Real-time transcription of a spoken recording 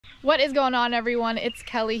What is going on, everyone? It's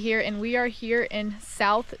Kelly here, and we are here in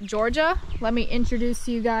South Georgia. Let me introduce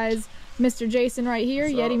to you guys Mr. Jason right here,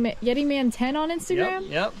 Yeti Man 10 on Instagram.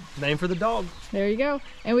 Yep, name for the dog. There you go.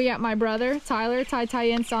 And we got my brother Tyler, Ty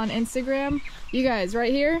Insta on Instagram. You guys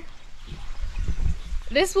right here.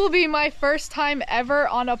 This will be my first time ever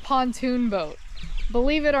on a pontoon boat.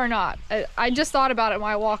 Believe it or not. I just thought about it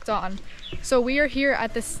when I walked on. So we are here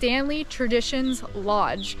at the Stanley Traditions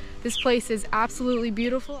Lodge. This place is absolutely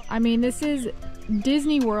beautiful. I mean, this is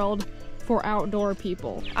Disney World for outdoor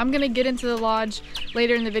people. I'm gonna get into the lodge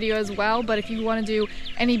later in the video as well, but if you wanna do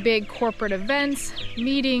any big corporate events,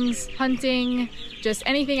 meetings, hunting, just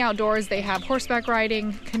anything outdoors, they have horseback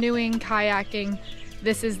riding, canoeing, kayaking.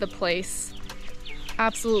 This is the place.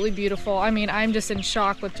 Absolutely beautiful. I mean, I'm just in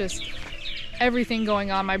shock with just everything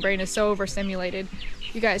going on. My brain is so overstimulated.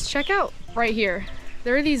 You guys, check out right here.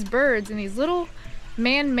 There are these birds in these little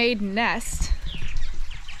man-made nests.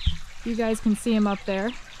 You guys can see them up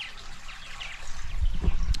there.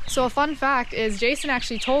 So a fun fact is Jason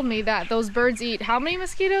actually told me that those birds eat how many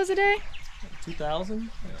mosquitoes a day? 2,000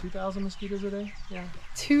 mosquitoes a day. Yeah.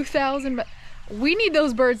 2,000, but we need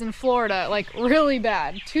those birds in Florida like really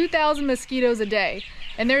bad. 2,000 mosquitoes a day,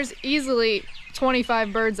 and there's easily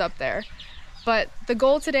 25 birds up there. But the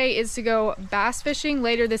goal today is to go bass fishing.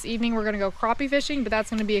 Later this evening we're gonna go crappie fishing, but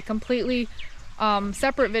that's gonna be a completely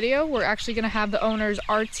separate video. We're actually gonna have the owners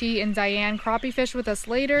RT and Diane crappie fish with us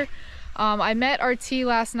later. I met RT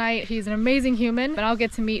last night. He's an amazing human, and I'll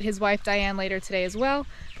get to meet his wife Diane later today as well.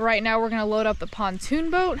 But right now we're gonna load up the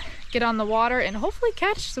pontoon boat, get on the water, and hopefully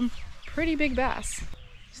catch some pretty big bass.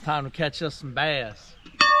 It's time to catch us some bass.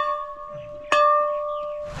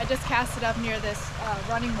 I just cast it up near this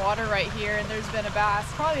running water right here, and there's been a bass,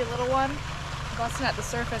 probably a little one, busting at the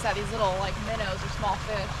surface at these little like minnows or small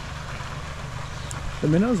fish. The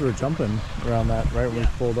minnows were jumping around that right when we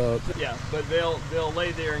pulled up. Yeah, but they'll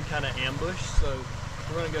lay there and kind of ambush. So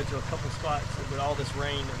we're gonna go to a couple spots with all this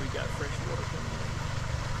rain that we got fresh water coming in.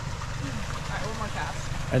 All right, one more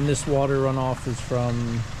cast. And this water runoff is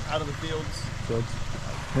from out of the fields.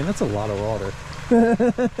 I mean, that's a lot of water.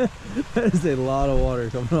 That is a lot of water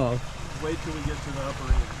coming off. Wait till we get to the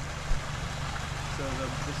upper end. So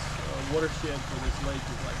this watershed for this lake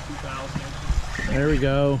is like 2,000 acres. There we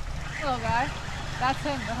go. Little guy. That's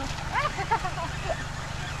him though.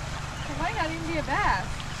 It might not even be a bass.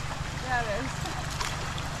 Yeah, it is.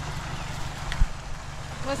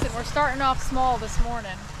 Listen, we're starting off small this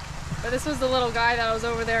morning, but this was the little guy that was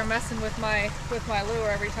over there messing with my lure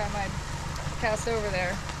every time I cast over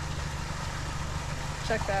there.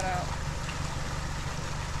 Check that out.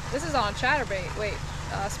 This is on chatterbait,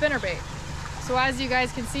 spinnerbait. So as you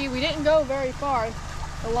guys can see, we didn't go very far.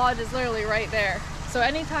 The lodge is literally right there. So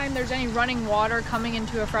anytime there's any running water coming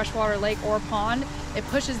into a freshwater lake or pond, it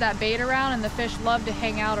pushes that bait around, and the fish love to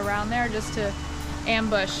hang out around there just to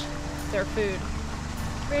ambush their food.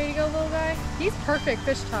 Ready to go, little guy? He's perfect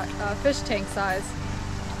fish tank size.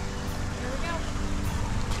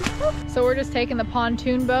 So we're just taking the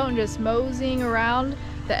pontoon boat and just moseying around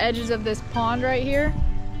the edges of this pond right here.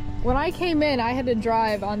 When I came in, I had to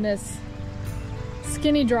drive on this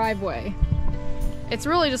skinny driveway. It's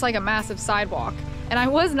really just like a massive sidewalk. And I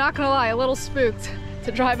was, not gonna lie, a little spooked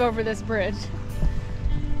to drive over this bridge.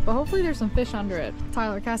 But hopefully there's some fish under it.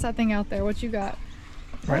 Tyler, cast that thing out there. What you got?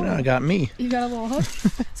 Right now I got me. You got a little hook?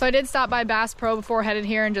 So I did stop by Bass Pro before headed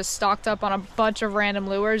here and just stocked up on a bunch of random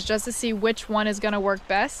lures just to see which one is gonna work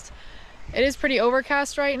best. It is pretty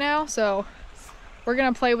overcast right now, so we're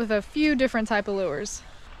gonna play with a few different type of lures.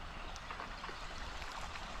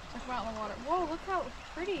 Check them out in the water. Whoa, look how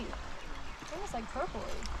pretty. It's almost like purpley.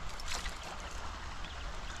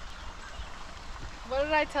 What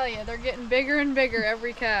did I tell you? They're getting bigger and bigger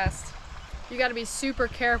every cast. You got to be super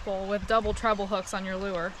careful with double treble hooks on your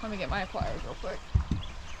lure. Let me get my pliers real quick.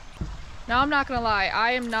 Now, I'm not gonna lie,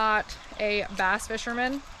 I am not a bass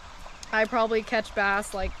fisherman. I probably catch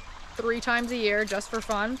bass like 3 times a year just for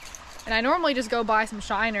fun. And I normally just go buy some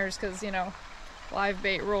shiners because, you know, live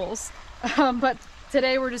bait rules. But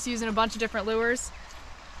today we're just using a bunch of different lures.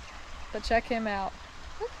 But check him out.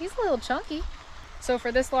 Look, he's a little chunky. So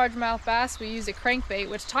for this largemouth bass, we used a crankbait,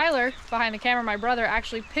 which Tyler, behind the camera, my brother,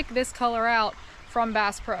 actually picked this color out from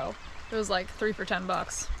Bass Pro. It was like 3 for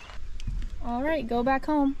 $10. All right, go back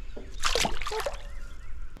home.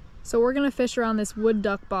 So we're gonna fish around this wood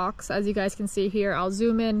duck box. As you guys can see here, I'll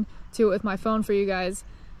zoom in to it with my phone for you guys.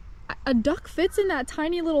 A duck fits in that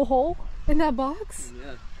tiny little hole in that box?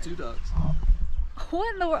 Yeah, 2 ducks.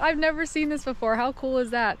 What in the world? I've never seen this before. How cool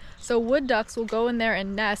is that? So wood ducks will go in there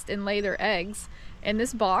and nest and lay their eggs in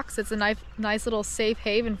this box. It's a nice little safe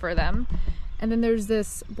haven for them. And then there's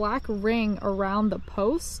this black ring around the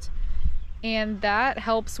post, and that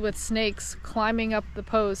helps with snakes climbing up the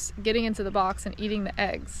post, getting into the box, and eating the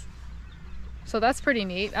eggs. So that's pretty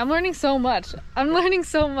neat. I'm learning so much. I'm learning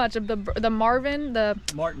so much of the martin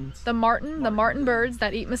birds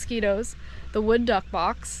that eat mosquitoes, the wood duck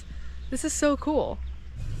box. This is so cool.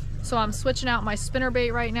 So I'm switching out my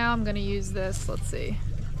spinnerbait right now. I'm gonna use this, let's see,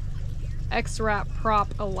 X-Rap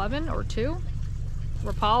Prop 11 or 2,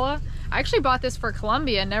 Rapala. I actually bought this for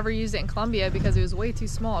Colombia and never used it in Colombia because it was way too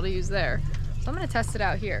small to use there. So I'm gonna test it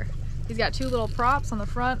out here. He's got 2 little props on the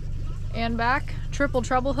front and back, triple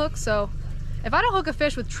treble hooks. So if I don't hook a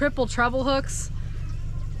fish with triple treble hooks,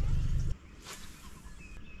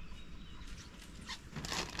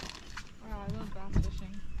 wow, I love bass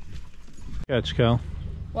fishing. Catch, Cal.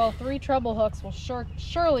 Well, 3 treble hooks will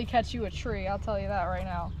surely catch you a tree, I'll tell you that right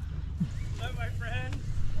now. Hello, my friend.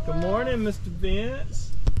 Good morning, Mr.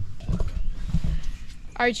 Vince.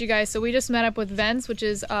 All right, you guys, so we just met up with Vince, which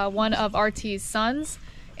is one of RT's sons,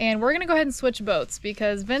 and we're gonna go ahead and switch boats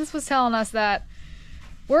because Vince was telling us that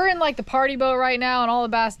we're in like the party boat right now and all the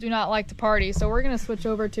bass do not like to party, so we're gonna switch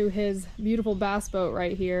over to his beautiful bass boat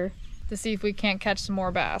right here to see if we can't catch some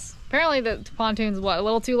more bass. Apparently the pontoon's what, a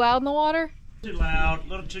little too loud in the water? Too loud, a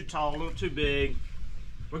little too tall, a little too big.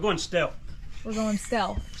 We're going stealth. We're going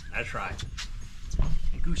stealth. That's right.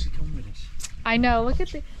 And Goosey, come with us. I know, look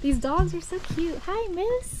at these dogs are so cute. Hi,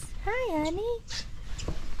 miss. Hi, honey.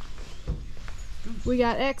 We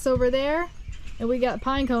got X over there, and we got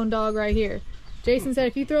Pinecone dog right here. Jason said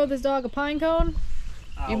if you throw this dog a pine cone,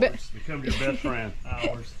 Become your best friend.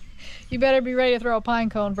 Ours. you better be ready to throw a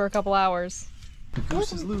pine cone for a couple hours. The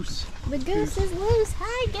goose is loose. The goose is loose.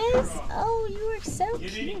 Hi, goose. Oh, you are so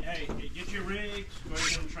cute. Hey, get your rigs. Go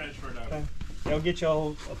ahead and transfer it over. Okay. I'll get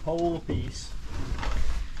y'all a pole apiece.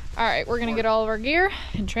 All right, we're gonna get all of our gear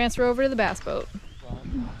and transfer over to the bass boat.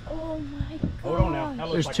 Oh my god. Hold on now. That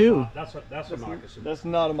looks There's like 2. That's a moccasin. That's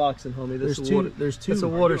not a moccasin, homie. There's That's 2. water. There's 2. That's a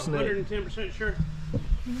water snake. 110% sure?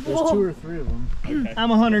 There's 2 or 3 of them. Okay. I'm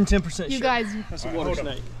 110% sure. You guys, That's a All right, water hold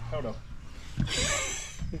on. snake. Hold on.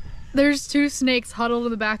 there's 2 snakes huddled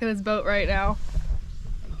in the back of this boat right now.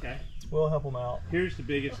 Okay. We'll help them out. Here's the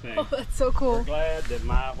biggest thing. Oh, that's so We're cool. glad that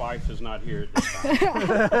my wife is not here at this time.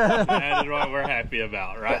 That is what we're happy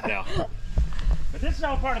about right now. But this is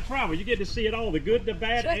all part of the problem. You get to see it all, the good, the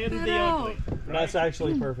bad, Check and that the out. ugly. That's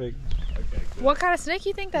actually perfect. Okay, good. What kind of snake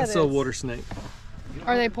you think that That's is? a water snake.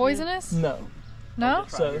 Are they poisonous? No. No?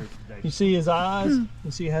 So you see his eyes.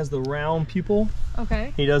 You see he has the round pupil.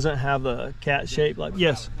 Okay. He doesn't have the cat shape. Like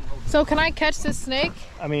yes. So can I catch this snake?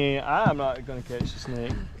 I mean, I'm not gonna catch the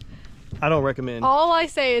snake. I don't recommend. All I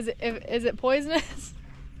say is, is it poisonous?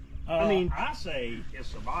 I mean, I say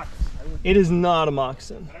it's a moccasin. it is not a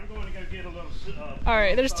moccasin. But I'm going to go get a little. All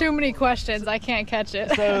right, there's too many questions. I can't catch it.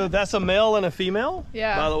 So that's a male and a female.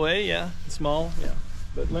 Yeah. By the way, yeah, small. Yeah.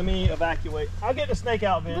 But let me evacuate. I'll get the snake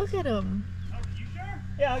out, Vince. Look at him. Oh, you sure?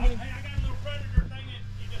 Yeah, I'll get him. Hey, I got a little predator thing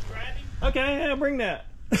that you just grabbed him. Okay, yeah, bring that.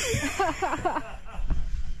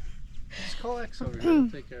 Just call X over here to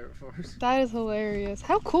take care of it for us. That is hilarious.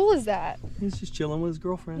 How cool is that? He's just chilling with his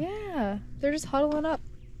girlfriend. Yeah, they're just huddling up,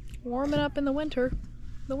 warming up in the winter.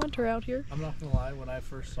 The winter out here. I'm not gonna lie, when I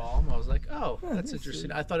first saw him, I was like, oh, that's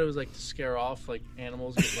interesting. I thought it was like to scare off like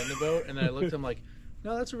animals getting in the boat, and then I looked at him like,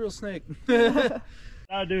 no, that's a real snake. What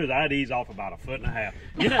I'd do is I'd ease off about 1.5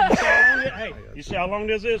 feet. You know, you see how long hey, you see how long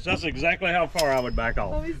this is? That's exactly how far I would back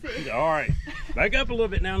off. Let me see. All right, back up a little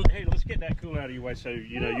bit now. Hey, let's get that cool out of your way so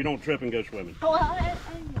you know you don't trip and go swimming. Well, I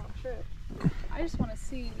don't trip. I just want to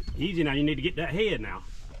see. Easy now. You need to get that head now.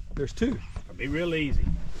 There's 2. It'll be real easy.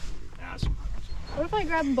 That's, What if I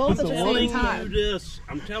grab them both at the I'm same telling you time? this.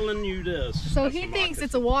 I'm telling you this. So That's he a thinks moccasin.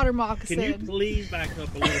 it's a water Can you moccasin. please back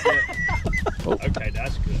up a little bit? Okay,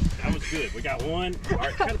 that's good. That was good. We got one. All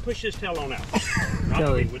right, kind of push this tail on out. Not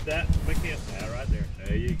Kelly. with that. Look at that right there.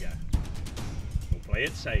 There you go. We'll play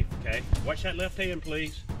it safe, okay? Watch that left hand,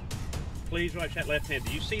 please. Please watch that left hand.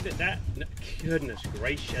 Do you see that? Goodness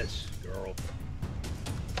gracious, girl.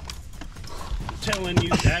 I'm telling you,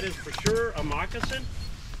 that is for sure a moccasin.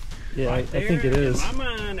 Yeah, Right I think there. it is. In my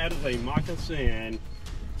mind, that is a moccasin.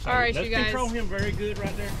 So All right, let's you guys. control him very good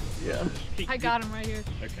right there. Yeah. I got him right here.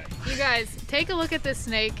 Okay. You guys, take a look at this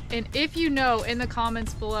snake, and if you know, in the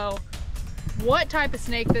comments below what type of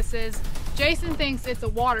snake this is. Jason thinks it's a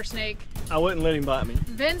water snake. I wouldn't let him bite me.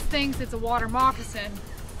 Vince thinks it's a water moccasin.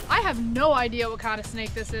 I have no idea what kind of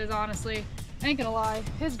snake this is, honestly. I ain't gonna lie.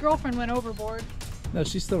 His girlfriend went overboard. No,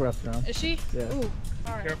 she's still wrapped around. Is she? Yeah. Ooh,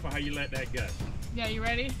 all right. Careful how you let that go. Yeah, you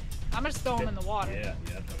ready? I'm gonna just throw him in the water. Yeah,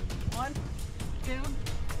 yeah. 1, 2.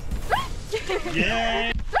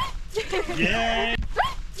 Yeah. Yay!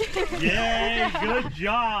 Yay! Good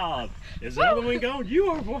job. Is the other one going? You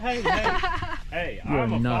are, hey, hey, You are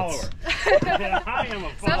I'm a nuts. follower. I am a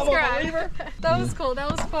follower. Subscribe. That was cool. That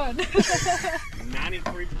was fun.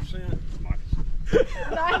 93%.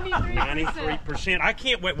 93%. 93%. I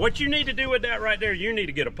can't wait. What you need to do with that right there, you need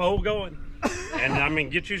to get a poll going. And I mean,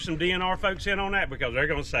 get you some DNR folks in on that because they're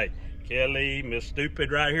going to say, Kelly, Miss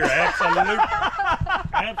Stupid right here. Absolutely.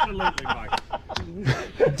 Absolutely, Michael.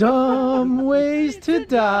 Dumb ways to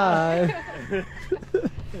die.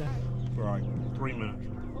 For like 3 minutes.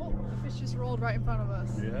 Oh, fish just rolled right in front of us.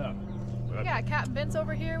 Yeah. We got Captain Vince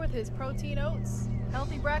over here with his protein oats,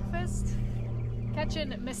 healthy breakfast,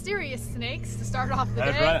 catching mysterious snakes to start off the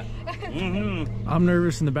That's day. right. Mm-hmm. I'm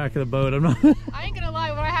nervous in the back of the boat. I'm not. I ain't gonna lie,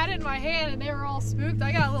 when I had it in my hand and they were all spooked,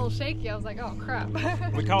 I got a little shaky. I was like, oh crap.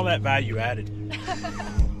 We call that value added.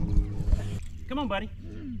 Come on, buddy.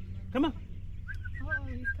 Come on. Oh,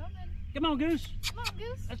 he's coming. Come on, Goose. Come on,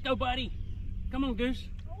 Goose. Let's go, buddy. Come on, Goose.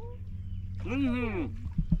 Oh, Mm-hmm.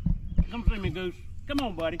 Come see me, Goose. Come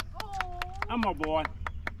on, buddy. oh. I'm my boy.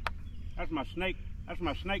 That's my snake. That's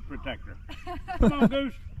my snake protector. Come on,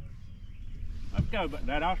 Goose. Let's go. But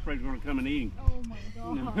that osprey's going to come and eat him. Oh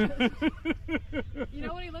my god. You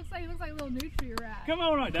know what he looks like? He looks like a little nutri rat. Come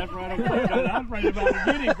on, that's right. That osprey's about to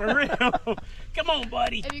get him for real. Come on,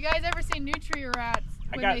 buddy. Have you guys ever seen nutri rats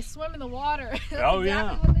when they swim in the water? That's Oh, exactly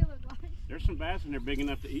yeah. what they look like. There's some bass in there big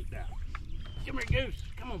enough to eat that. Come here, Goose.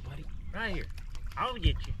 Come on, buddy. Right here. I'll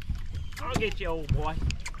get you. I'll get you, old boy.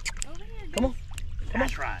 Over here, Come on.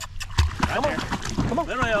 That's right. Come on. Come on.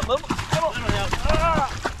 Little help. Come on. Little help. Ah,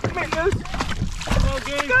 come here, Goose. Come on,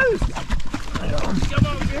 Goose. Come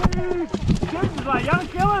on, Goose. Goose is like, y'all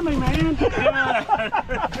killing me, man.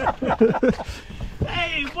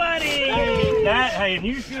 Hey, buddy. That, hey, and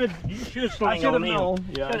you should sling on him. known.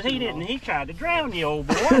 Yeah, I Because he should've didn't. known. He tried to drown you, old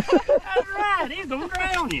boy. That's right. He's gonna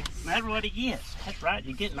drown you. That's what he gets. That's right.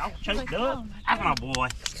 You're getting all choked Like, up. oh, my That's my boy.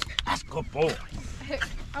 That's a good boy.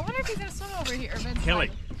 I wonder if he's gonna swim over here. Vince.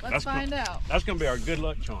 Kelly, Let's that's find out. That's gonna be our good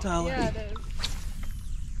luck charm. Yeah, it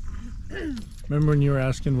is. Remember when you were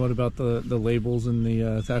asking what about the labels in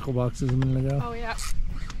the tackle boxes a minute ago? Oh yeah.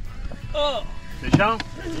 Oh, fish on?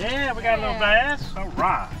 Yeah, we got a little bass. All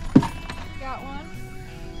right. Got one.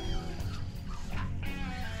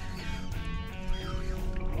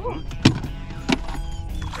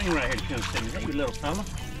 Bring him right here to come see me. Hey, you little fella.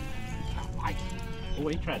 I like it. Oh,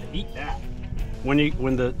 he tried to eat that. When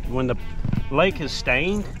the lake is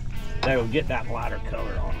stained, they will get that lighter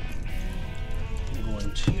color on it. I'm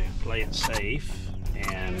going to play it safe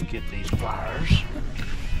and get these pliers.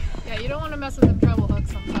 Yeah, you don't want to mess with them treble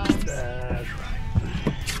hooks sometimes. That's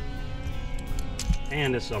right.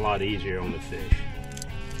 And it's a lot easier on the fish.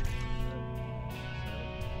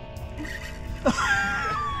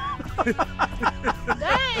 Dang!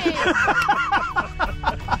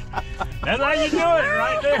 That's how you do it,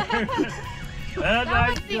 right there. That's how That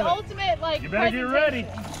you was do the it. ultimate like You better get ready.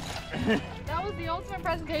 presentation. That was the ultimate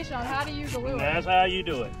presentation on how to use a lure. That's how you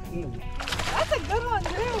do it. That's a good one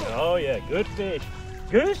too. Oh yeah, good fish.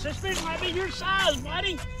 Goose, this fish might be your size,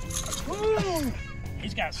 buddy. Woo!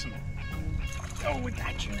 He's got some. Oh, we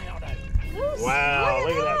got you now, though. Goose, Wow,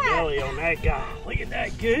 look at that belly on that guy. Look at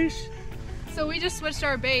that goose. So we just switched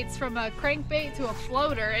our baits from a crankbait to a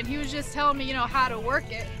floater, and he was just telling me, you know, how to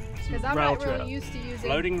work it. Because I'm not Rattle really trap. used to using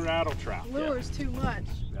Floating rattle trap. lures too much.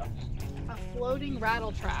 Yeah. A floating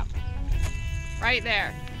rattle trap. Right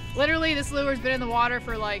there. Literally, this lure's been in the water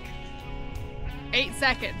for like 8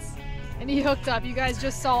 seconds. And he hooked up. You guys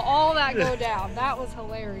just saw all that go down. That was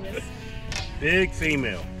hilarious. Big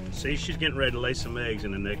female. See, she's getting ready to lay some eggs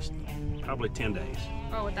in the next probably 10 days.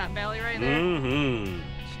 Oh, with that belly right there. Mm-hmm.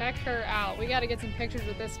 Check her out. We got to get some pictures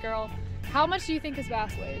with this girl. How much do you think this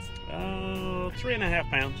bass weighs? 3.5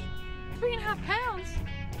 pounds. 3.5 pounds?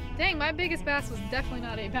 Dang, my biggest bass was definitely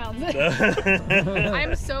not 8 pounds.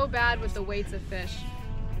 I'm so bad with the weights of fish.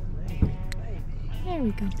 There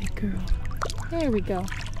we go, big girl. There we go.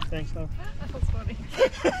 Thanks, though. That was funny.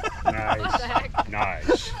 Nice. What the heck?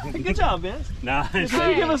 Nice. Good job, Vince. Nice. Can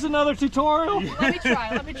you give us another tutorial? Let me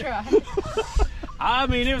try, let me try. I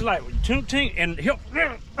mean, it was like tink tink and he'll.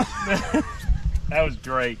 That was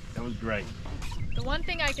great. That was great. The one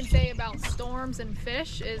thing I can say about storms and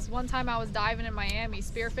fish is one time I was diving in Miami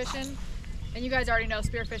spearfishing, and you guys already know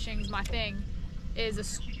spearfishing is my thing, is a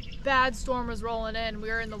bad storm was rolling in. We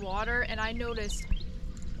were in the water and I noticed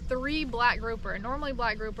 3 black grouper. And normally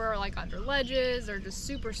black grouper are like under ledges or just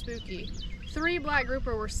super spooky. 3 black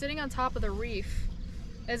grouper were sitting on top of the reef,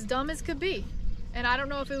 as dumb as could be. And I don't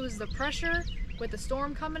know if it was the pressure with the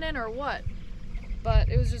storm coming in or what, but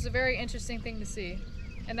it was just a very interesting thing to see.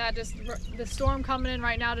 And that just, the storm coming in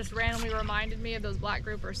right now just randomly reminded me of those black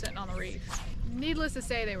grouper sitting on the reef. Needless to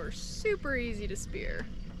say, they were super easy to spear.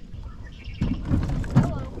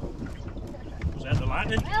 Hello. Is that the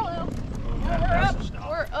lightning? Hello. Oh,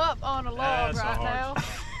 We're up on a log That's right now.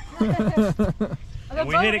 And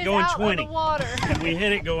we hit it going 20. The water. And we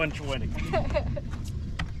hit it going 20. Good.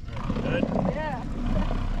 Yeah.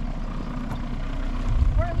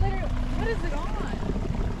 We're literally, what is it on?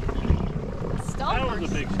 A stump That or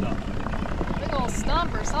was a big stump. big old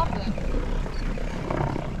stump or something.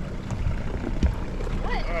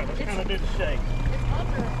 What? All right, let's It's- kind of do the shake. It's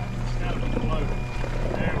under. It's kind of floating.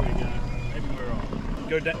 There we go. Maybe we're on.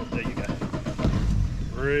 Go down. There you go.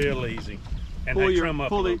 Real easy. And Pull they your- trim up a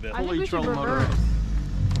pull little the- bit. I think we should trolling motor reverse.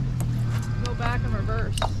 up. Go back and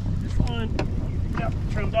reverse. This one. Yep,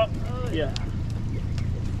 trimmed up. Oh, Yeah.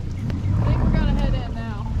 I think we're gonna head in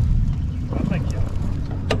now. Well, thank you.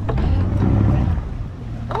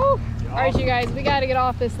 All right, you guys, we got to get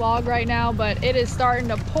off this log right now, but it is starting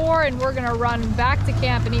to pour and we're gonna run back to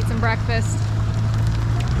camp and eat some breakfast.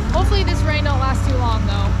 Hopefully this rain don't last too long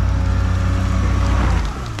though.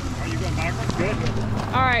 Are you going backwards? Good.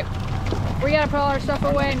 All right, we gotta put all our stuff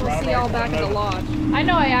away and we'll see y'all back at the lodge. I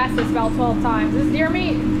know I asked this about 12 times. Is this deer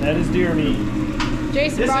meat? That is deer meat.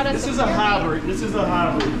 Jason brought us This some is a deer meat. hybrid. This is a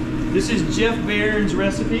hybrid. This is Jeff Barron's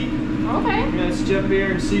recipe. Okay. That's Jeff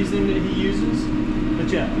Barron's seasoning that he uses. But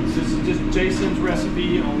yeah, this is just Jason's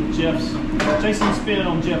recipe on Jason's spin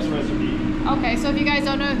on Jeff's recipe. Okay, so if you guys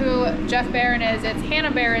don't know who Jeff Barron is, it's Hannah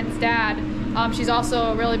Barron's dad. She's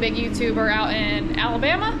also a really big YouTuber out in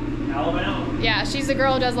Alabama. Alabama. Yeah, she's the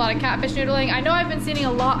girl who does a lot of catfish noodling. I know I've been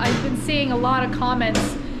seeing a lot of comments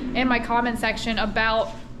in my comment section about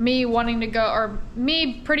me wanting to go, or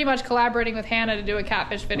me pretty much collaborating with Hannah to do a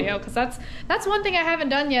catfish video, because that's one thing I haven't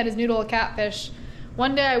done yet is noodle a catfish.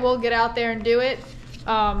 One day I will get out there and do it.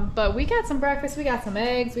 But we got some breakfast, we got some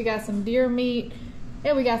eggs, we got some deer meat,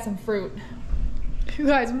 and we got some fruit. You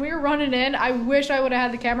guys, when we were running in, I wish I would have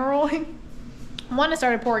had the camera rolling. One, it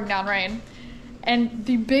started pouring down rain, and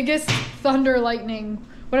the biggest thunder, lightning,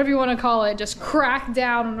 whatever you want to call it, just cracked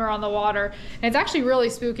down when we're on the water. And it's actually really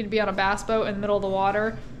spooky to be on a bass boat in the middle of the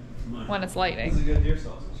water when it's lightning. This is a good deer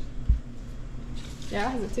sausage.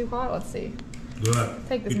 Yeah, is it too hot? Let's see. Good.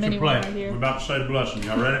 Take this Get mini your one plate. right here. We're about to say the blessing.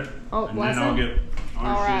 Y'all ready? Oh, and blessing? then I'll get All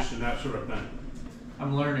orange right. juice and that sort of thing.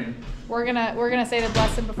 I'm learning. We're gonna say the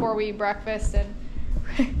blessing before we eat breakfast, and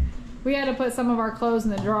we had to put some of our clothes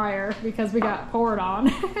in the dryer because we got poured on.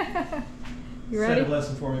 You Say ready? a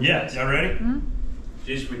blessing for me. Yeah, please. y'all ready? Mm-hmm.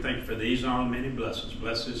 Jesus, we thank you for these and all the many blessings.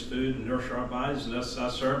 Bless this food and nourish our bodies and us our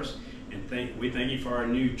service. And we thank you for our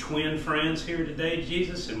new twin friends here today,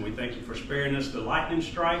 Jesus. And we thank you for sparing us the lightning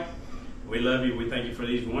strike. We love you. We thank you for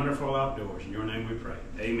these wonderful outdoors. In your name we pray.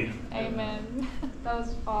 Amen. Amen. That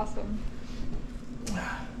was awesome.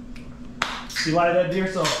 You like that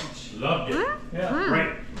deer sausage? Loved it. Yeah.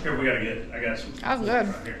 Great. Here, we got to get it. I got some. That was good.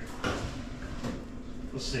 Right here.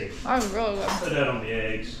 Let's see. That was really good. Put that on the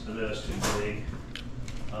eggs. I know that's too big.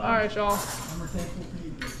 All right, y'all. I'm thankful for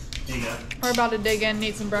you. Here you go. We're about to dig in and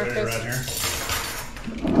eat some Put it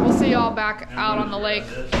breakfast. right here. We'll see y'all back And out we'll on the do lake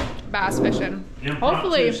this. bass fishing. Impromptu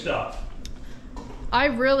Hopefully, stuff. I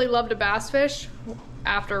really love to bass fish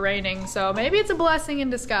after raining, so maybe it's a blessing in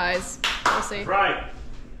disguise. We'll see. Right.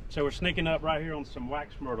 So we're sneaking up right here on some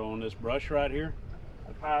wax myrtle on this brush right here.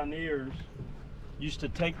 The pioneers used to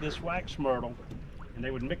take this wax myrtle and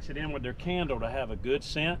they would mix it in with their candle to have a good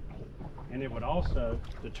scent, and it would also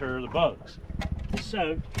deter the bugs.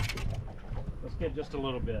 So let's get just a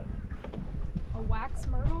little bit. A wax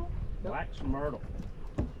myrtle? Wax myrtle.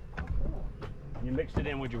 And you mixed it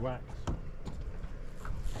in with your wax.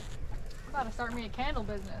 I'm about to start me a candle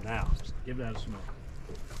business. Now, just give that a smell.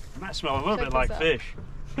 It might smell a little Check bit like this out. fish.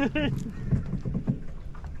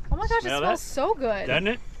 Oh my gosh, Smell it that? smells so good. Doesn't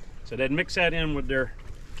it? So they'd mix that in with their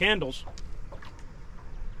candles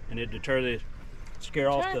and it'd scare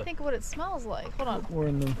I'm off trying to the... think of what it smells like. Hold on. We're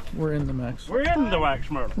in the max. We're in the wax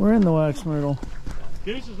myrtle. We're in the wax myrtle.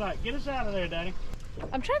 Goose is like, get us out of there, Daddy.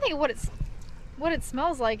 I'm trying to think of what it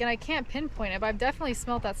smells like, and I can't pinpoint it, but I've definitely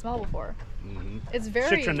smelled that smell before. It's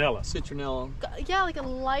very Citronella. Citronella. Yeah, like a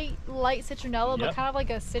light citronella, but Yep. kind of like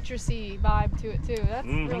a citrusy vibe to it too. That's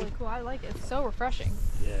really cool. I like it. It's so refreshing.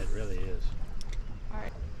 Yeah, it really is. All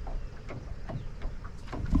right.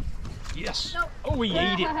 Yes. Nope. Oh, we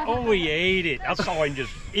ate it. Oh, we ate it. I saw him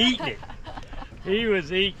just eating it. He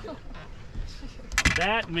was eating.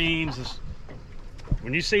 That means,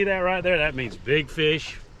 when you see that right there, that means big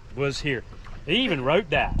fish was here. He even wrote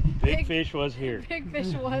that. Big fish was here. Big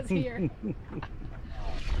fish was here. You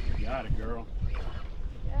got it, girl.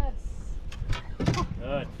 Yes.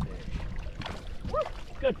 Good fish.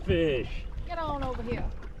 Good fish. Get on over here.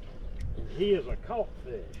 He is a caught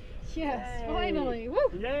fish. Yes, Yay. finally. Woo!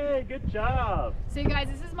 Yay, good job. So you guys,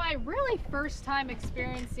 this is my really first time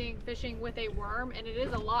experiencing fishing with a worm, and it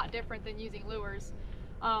is a lot different than using lures.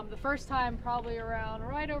 The first time, probably around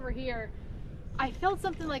right over here, I felt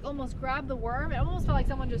something like almost grab the worm. It almost felt like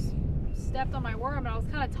someone just stepped on my worm, and I was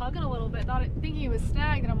kind of tugging a little bit, thinking it was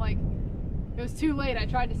snagged, and I'm like, it was too late. I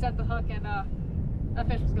tried to set the hook, and that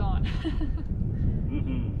fish was gone.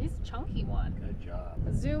 He's a chunky one. Good job.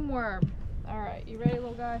 A zoom worm. All right, you ready,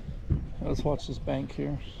 little guy? Let's watch this bank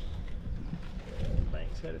here.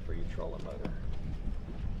 Bank's headed for your trolling motor.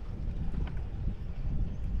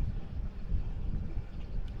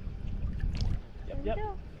 There we Yep.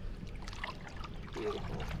 go.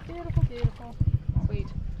 Beautiful, beautiful, beautiful. Sweet.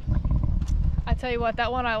 I tell you what,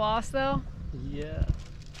 that one I lost though. Yeah.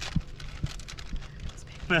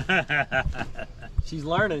 She's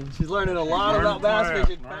learning. She's learning a lot about bass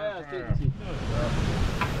fishing fast, isn't she?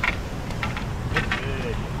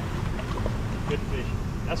 Good fish.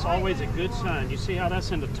 That's always a good sign. You see how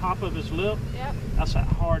that's in the top of his lip? Yep. That's that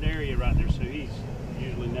hard area right there, so he's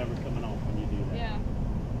usually never coming off when you do that. Yeah.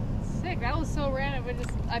 Sick. That was so random.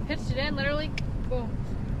 I pitched it in, literally, boom,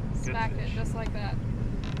 smacked it just like that.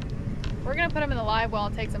 We're gonna put him in the live well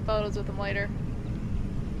and take some photos with him later.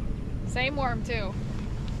 Same worm too.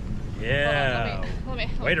 Yeah. Hold on, let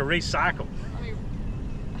me Way to recycle. let me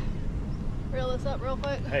reel this up real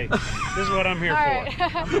quick. Hey, this is what I'm here All for. right.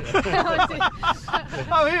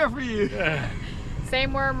 I'm here for you.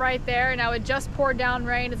 Same worm right there. Now it just poured down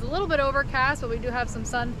rain. It's a little bit overcast, but we do have some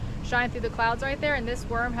sun shine through the clouds right there, and this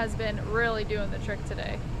worm has been really doing the trick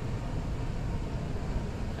today.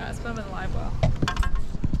 Let's put him in the live well.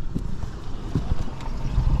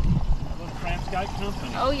 Little Frank's got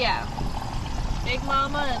company. Oh yeah. Big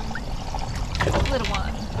mama and little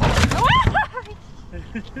one.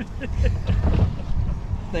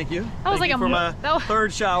 Thank you. That was like for my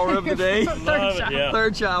third shower of the day. Love it, yeah.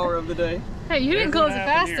 Third shower of the day. Hey, you didn't There's close what it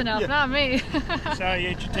happened fast here. enough, Yeah. not me. See how you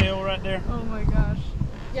ate your tail right there? Oh my gosh.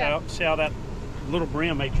 Yeah. See how that little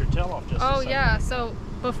brim ate your tail off just a Oh second? yeah, so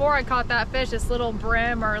before I caught that fish, this little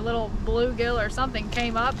brim or little bluegill or something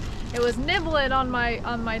came up. It was nibbling on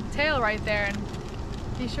my tail right there, and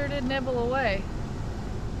he sure did nibble away.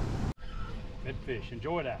 Good fish.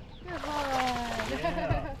 Enjoy that. Good one.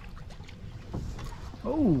 Yeah.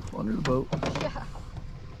 Oh, under the boat. Yeah.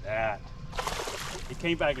 That. He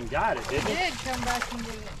came back and got it, didn't He he? did come back and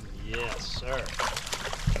get it. Yes, sir.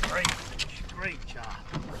 Great fish. Great job.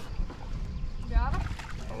 You got him?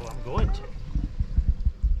 Oh, I'm going to.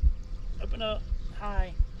 Open up.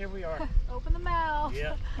 Hi. Here we are. Open the mouth.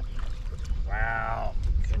 Yeah. Wow.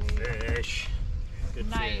 Good fish. Good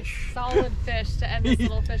Nice, fish. solid fish to end this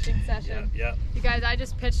little fishing session. Yep. You guys, I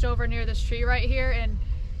just pitched over near this tree right here, and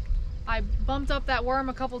I bumped up that worm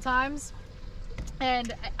a couple times,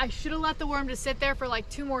 and I should have let the worm just sit there for like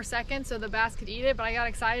 2 more seconds so the bass could eat it, but I got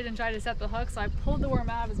excited and tried to set the hook, so I pulled the worm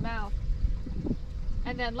out of his mouth.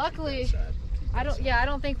 And then luckily, I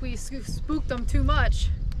don't think we spooked him too much.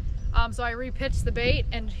 So I repitched the bait,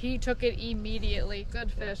 and he took it immediately. Good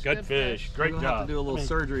fish. Good fish. Great We're job. gonna have to do a little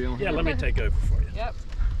surgery on him. Yeah, let me take over for you. Yep.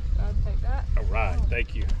 Go ahead and take that. All right.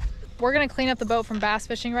 Thank you. We're gonna clean up the boat from bass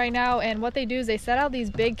fishing right now, and what they do is they set out these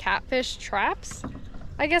big catfish traps,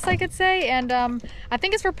 I guess I could say, and I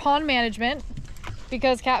think it's for pond management,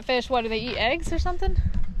 because catfish, what do they eat, eggs or something?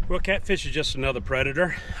 Well, catfish is just another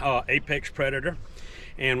predator, apex predator.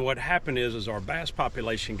 And what happened is our bass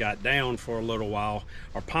population got down for a little while.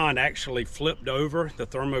 Our pond actually flipped over. The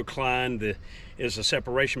thermocline is the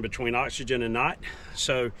separation between oxygen and night.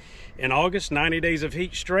 So in August, 90 days of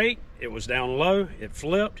heat straight, it was down low, it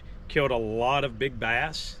flipped, killed a lot of big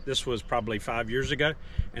bass. This was probably 5 years ago,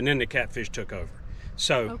 and then the catfish took over.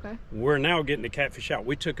 So we're now getting the catfish out.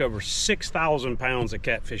 We took over 6,000 pounds of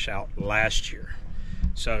catfish out last year.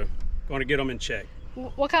 So going to get them in check.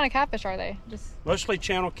 What kind of catfish are they? Just Mostly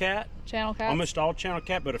channel cat. channel cat? Almost all channel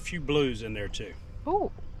cat, but a few blues in there too.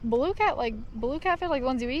 Oh, blue catfish, like the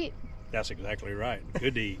ones you eat? That's exactly right.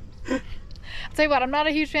 Good to eat. I'll tell you what, I'm not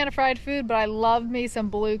a huge fan of fried food, but I love me some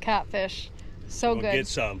blue catfish. So We'll good. get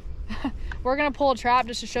some. We're gonna pull a trap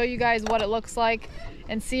just to show you guys what it looks like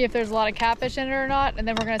and see if there's a lot of catfish in it or not, and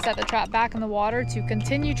then we're gonna set the trap back in the water to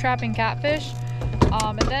continue trapping catfish.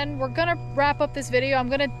 And then we're gonna wrap up this video. I'm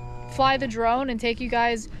gonna fly the drone and take you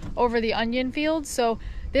guys over the onion fields. So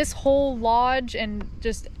this whole lodge and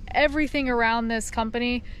just everything around this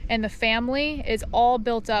company and the family is all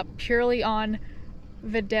built up purely on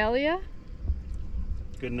Vidalia.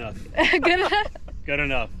 Good enough. Good enough? Good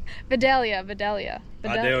enough. Vidalia. Vidalia.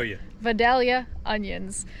 Vidalia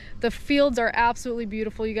onions. The fields are absolutely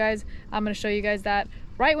beautiful, you guys. I'm gonna show you guys that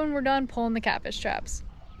right when we're done pulling the catfish traps.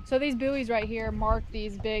 So these buoys right here mark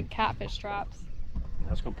these big catfish traps.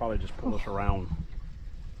 That's gonna probably just pull us around.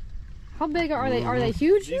 How big are they? Are they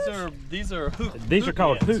huge? These are hoop. These are hoop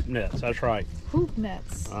called nets. hoop nets. That's right. Hoop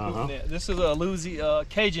nets. Hoop net. This is a Louisiana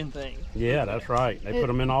Cajun thing. Yeah, that's right. They put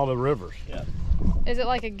them in all the rivers. Yeah. Is it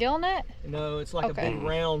like a gill net? No, it's like Okay. a big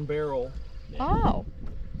round barrel. Oh,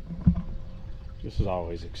 This is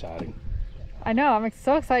always exciting. I know. I'm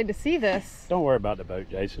so excited to see this. Don't worry about the boat,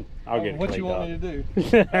 Jason. I'll get it What you cleaned want me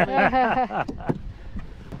to up. do?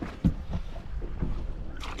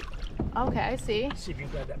 Okay, I see. See if you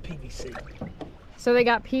got that PVC. So they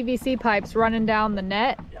got PVC pipes running down the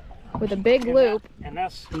net with a big And loop. and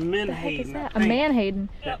that's What the heck is menhaden. that? A manhaden.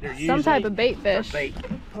 Some type of bait fish. Bait.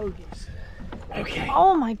 Okay.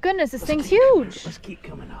 Oh my goodness, this thing's huge. Let's keep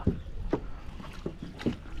coming up.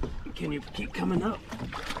 Can you keep coming up?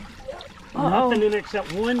 Uh-oh. Nothing in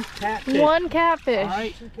except one catfish. One catfish. All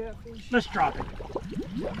right. Let's drop it.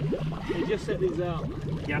 They just set these out.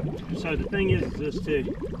 Yep. So the thing is this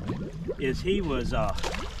too, is he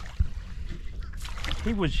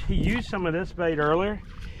used some of this bait earlier,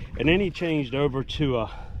 and then he changed over to a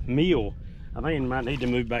meal. I think he might need to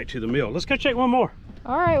move back to the meal. Let's go check one more.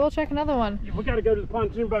 All right, we'll check another one. We got to go to the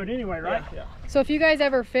pontoon boat anyway, right? Yeah. So if you guys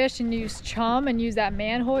ever fish and use chum and use that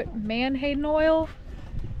manhaden oil,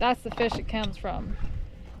 that's the fish it comes from.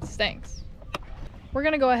 It stinks. We're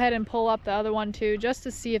gonna go ahead and pull up the other one too, just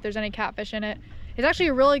to see if there's any catfish in it. It's actually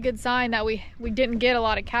a really good sign that we didn't get a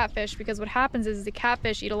lot of catfish, because what happens is the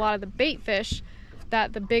catfish eat a lot of the bait fish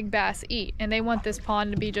that the big bass eat, and they want this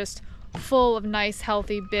pond to be just full of nice,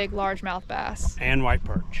 healthy, big, largemouth bass. And white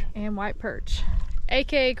perch. And white perch.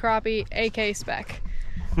 AKA crappie, AKA speck.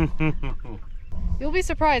 You'll be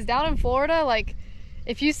surprised, down in Florida, like,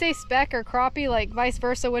 if you say speck or crappie, like vice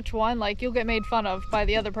versa, which one, like you'll get made fun of by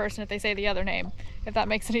the other person if they say the other name, if that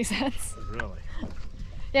makes any sense. Really?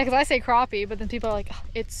 Yeah, because I say crappie, but then people are like, oh,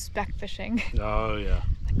 it's speck fishing. Oh yeah.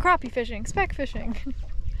 Crappie fishing, speck fishing.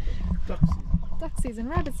 Duck season,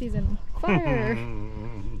 rabbit season, fire.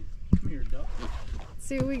 Come here, duck. Let's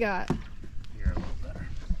see what we got. Here, a little better.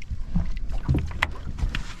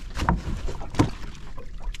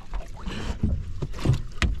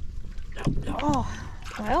 Oh,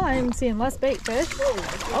 well, I'm seeing less bait fish.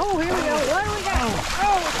 Oh, here we go. What do we got?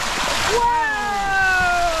 Oh,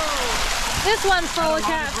 whoa! This one's full of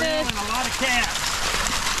catfish. A lot of cats.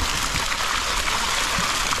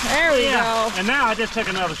 There we go. And now I just took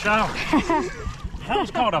another shower. That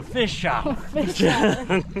was called a fish shower. Fish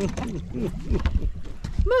shower.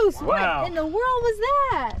 Moose, Wow. what in the world was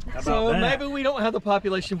that? How about So that? maybe we don't have the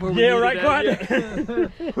population where we Yeah, need right, it quite. at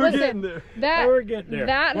yet. We're Listen, getting there. We're getting there.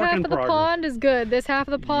 That Work half in of the progress. pond is good. This half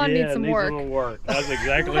of the pond needs some work. A little work. That's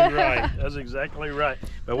exactly right. That's exactly right.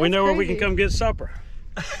 But we That's know where we can crazy. come get supper.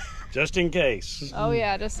 Just in case. Oh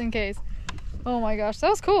yeah, just in case. Oh my gosh, that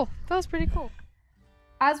was cool. That was pretty cool.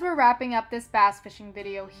 As we're wrapping up this bass fishing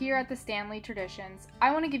video here at the Stanley Traditions,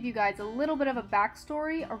 I want to give you guys a little bit of a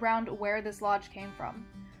backstory around where this lodge came from.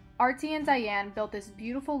 Artie and Diane built this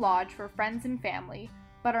beautiful lodge for friends and family,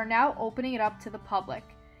 but are now opening it up to the public.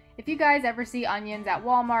 If you guys ever see onions at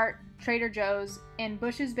Walmart, Trader Joe's, in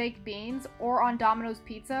Bush's Baked Beans, or on Domino's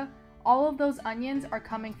Pizza, all of those onions are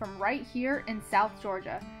coming from right here in South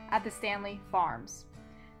Georgia at the Stanley Farms.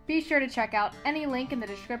 Be sure to check out any link in the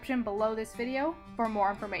description below this video for more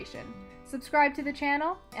information. Subscribe to the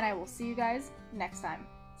channel, and I will see you guys next time.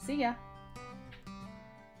 See ya!